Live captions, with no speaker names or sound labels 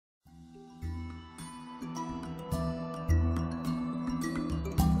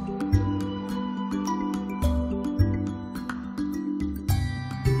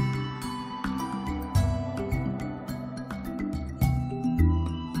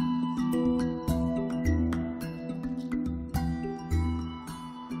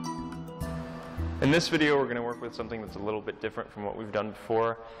In this video, we're going to work with something that's a little bit different from what we've done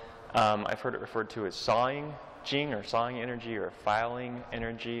before. I've heard it referred to as sawing Jing, or sawing energy, or filing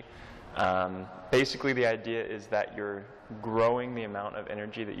energy. Basically, the idea is that you're growing the amount of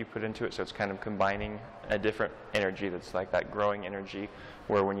energy that you put into it, so it's kind of combining a different energy that's like that growing energy,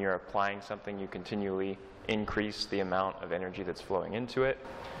 where when you're applying something, you continually increase the amount of energy that's flowing into it.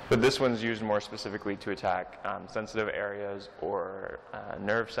 But this one's used more specifically to attack sensitive areas or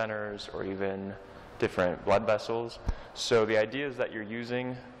nerve centers or even different blood vessels. So the idea is that you're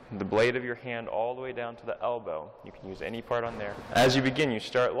using the blade of your hand all the way down to the elbow. You can use any part on there. As you begin, you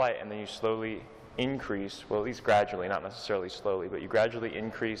start light and then you slowly increase, well, at least gradually, not necessarily slowly, but you gradually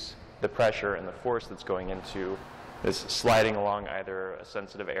increase the pressure and the force that's going into this sliding along either a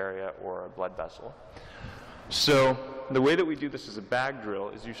sensitive area or a blood vessel. So the way that we do this as a bag drill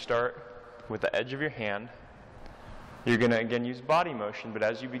is you start with the edge of your hand. You're going to again use body motion, but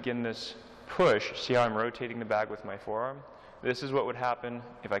as you begin this push, see how I'm rotating the bag with my forearm? This is what would happen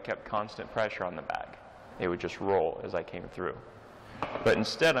if I kept constant pressure on the bag. It would just roll as I came through. But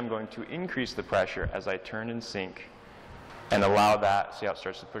instead, I'm going to increase the pressure as I turn and sink and allow that, see how it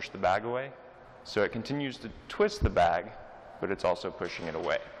starts to push the bag away? So it continues to twist the bag, but it's also pushing it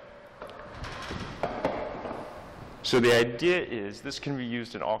away. So the idea is this can be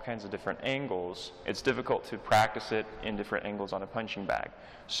used in all kinds of different angles. It's difficult to practice it in different angles on a punching bag.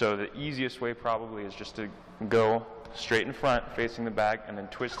 So the easiest way probably is just to go straight in front, facing the bag, and then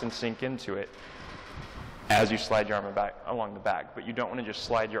twist and sink into it as you slide your arm back along the bag. But you don't want to just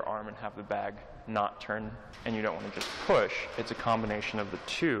slide your arm and have the bag not turn, and you don't want to just push. It's a combination of the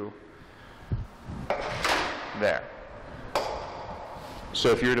two there. So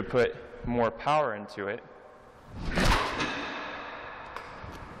if you were to put more power into it,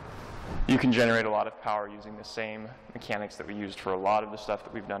 you can generate a lot of power using the same mechanics that we used for a lot of the stuff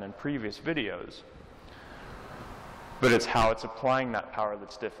that we've done in previous videos. But it's how it's applying that power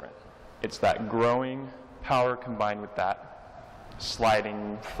that's different. It's that growing power combined with that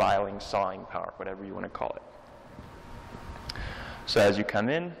sliding, filing, sawing power, whatever you want to call it. So as you come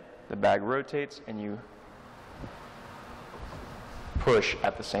in, the bag rotates and you push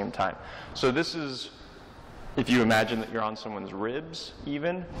at the same time. So this is, if you imagine that you're on someone's ribs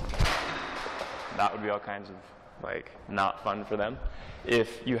even, that would be all kinds of like not fun for them.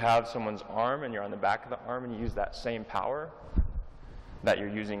 If you have someone's arm and you're on the back of the arm and you use that same power that you're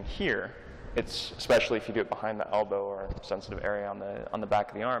using here, it's, especially if you do it behind the elbow or a sensitive area on the back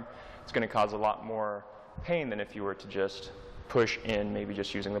of the arm, it's going to cause a lot more pain than if you were to just push in, maybe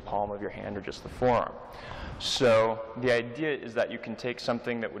just using the palm of your hand or just the forearm. So the idea is that you can take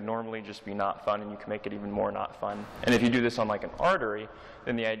something that would normally just be not fun and you can make it even more not fun. And if you do this on like an artery,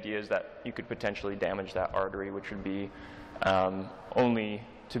 then the idea is that you could potentially damage that artery, which would be only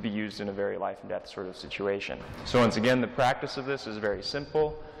to be used in a very life and death sort of situation. So once again, the practice of this is very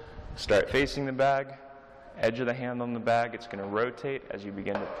simple. Start facing the bag, edge of the hand on the bag. It's going to rotate as you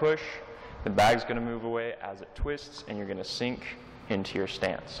begin to push. The bag's going to move away as it twists, and you're going to sink into your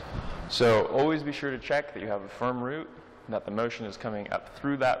stance. So always be sure to check that you have a firm root, that the motion is coming up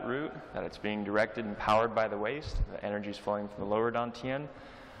through that root, that it's being directed and powered by the waist, the energy is flowing from the lower dantian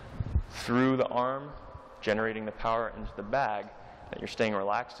through the arm, generating the power into the bag, that you're staying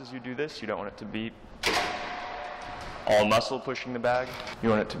relaxed as you do this. You don't want it to be all muscle pushing the bag. You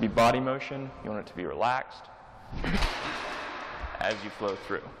want it to be body motion. You want it to be relaxed as you flow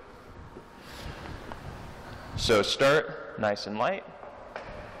through. So start nice and light,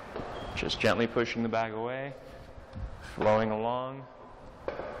 just gently pushing the bag away, flowing along,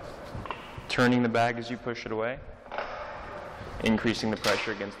 turning the bag as you push it away, increasing the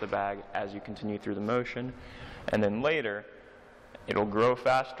pressure against the bag as you continue through the motion, and then later it'll grow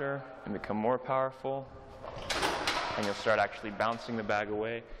faster and become more powerful, and you'll start actually bouncing the bag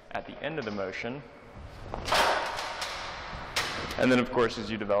away at the end of the motion. And then of course as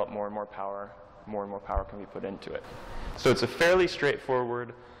you develop more and more power can be put into it. So it's a fairly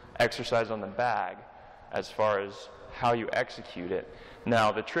straightforward exercise on the bag as far as how you execute it.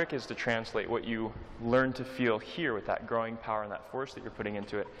 Now the trick is to translate what you learn to feel here with that growing power and that force that you're putting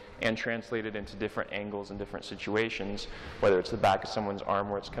into it, and translate it into different angles and different situations, whether it's the back of someone's arm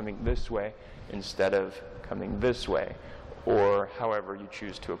where it's coming this way instead of coming this way, or however you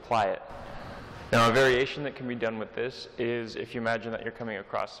choose to apply it. Now a variation that can be done with this is if you imagine that you're coming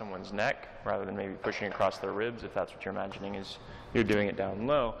across someone's neck rather than maybe pushing across their ribs, if that's what you're imagining is you're doing it down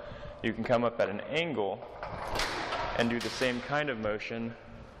low, you can come up at an angle and do the same kind of motion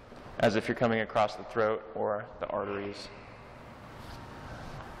as if you're coming across the throat or the arteries.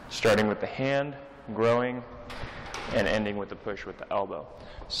 Starting with the hand, growing, and ending with the push with the elbow.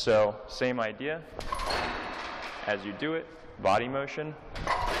 So same idea. As you do it, body motion.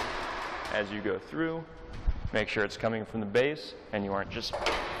 As you go through, make sure it's coming from the base and you aren't just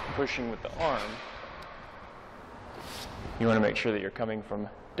pushing with the arm. You want to make sure that you're coming from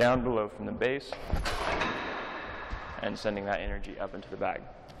down below from the base and sending that energy up into the bag.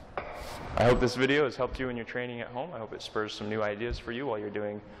 I hope this video has helped you in your training at home. I hope it spurs some new ideas for you while you're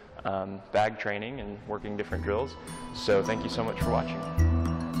doing bag training and working different drills. So thank you so much for watching.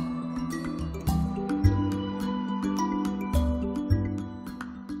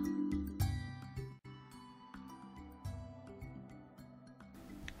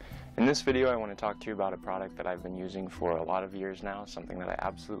 In this video, I want to talk to you about a product that I've been using for a lot of years now, something that I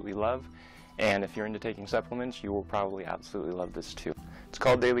absolutely love. And if you're into taking supplements, you will probably absolutely love this too. It's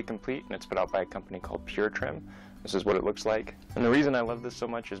called Daily Complete, and it's put out by a company called Pure Trim. This is what it looks like. And the reason I love this so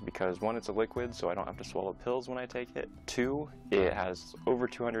much is because, one, it's a liquid, so I don't have to swallow pills when I take it. Two, it has over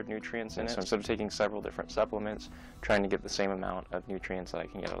 200 nutrients in it. So instead of taking several different supplements, trying to get the same amount of nutrients that I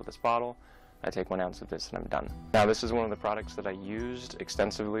can get out of this bottle, I take 1 ounce of this and I'm done. Now, this is one of the products that I used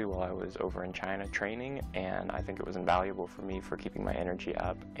extensively while I was over in China training, and I think it was invaluable for me for keeping my energy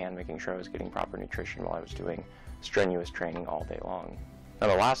up and making sure I was getting proper nutrition while I was doing strenuous training all day long. Now,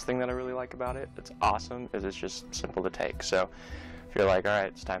 the last thing that I really like about it, that's awesome, is it's just simple to take. So if you're like, all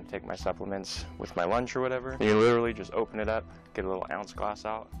right, it's time to take my supplements with my lunch or whatever, you literally just open it up, get a little ounce glass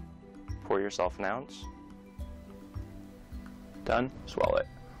out, pour yourself an ounce, done, swallow it.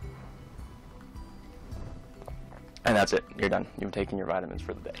 And that's it, you're done. You've taken your vitamins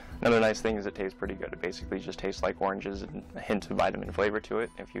for the day. Another nice thing is it tastes pretty good. It basically just tastes like oranges and a hint of vitamin flavor to it,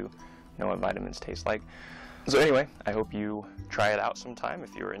 if you know what vitamins taste like. So anyway, I hope you try it out sometime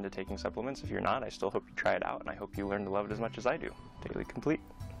if you're into taking supplements. If you're not, I still hope you try it out, and I hope you learn to love it as much as I do. Daily Complete.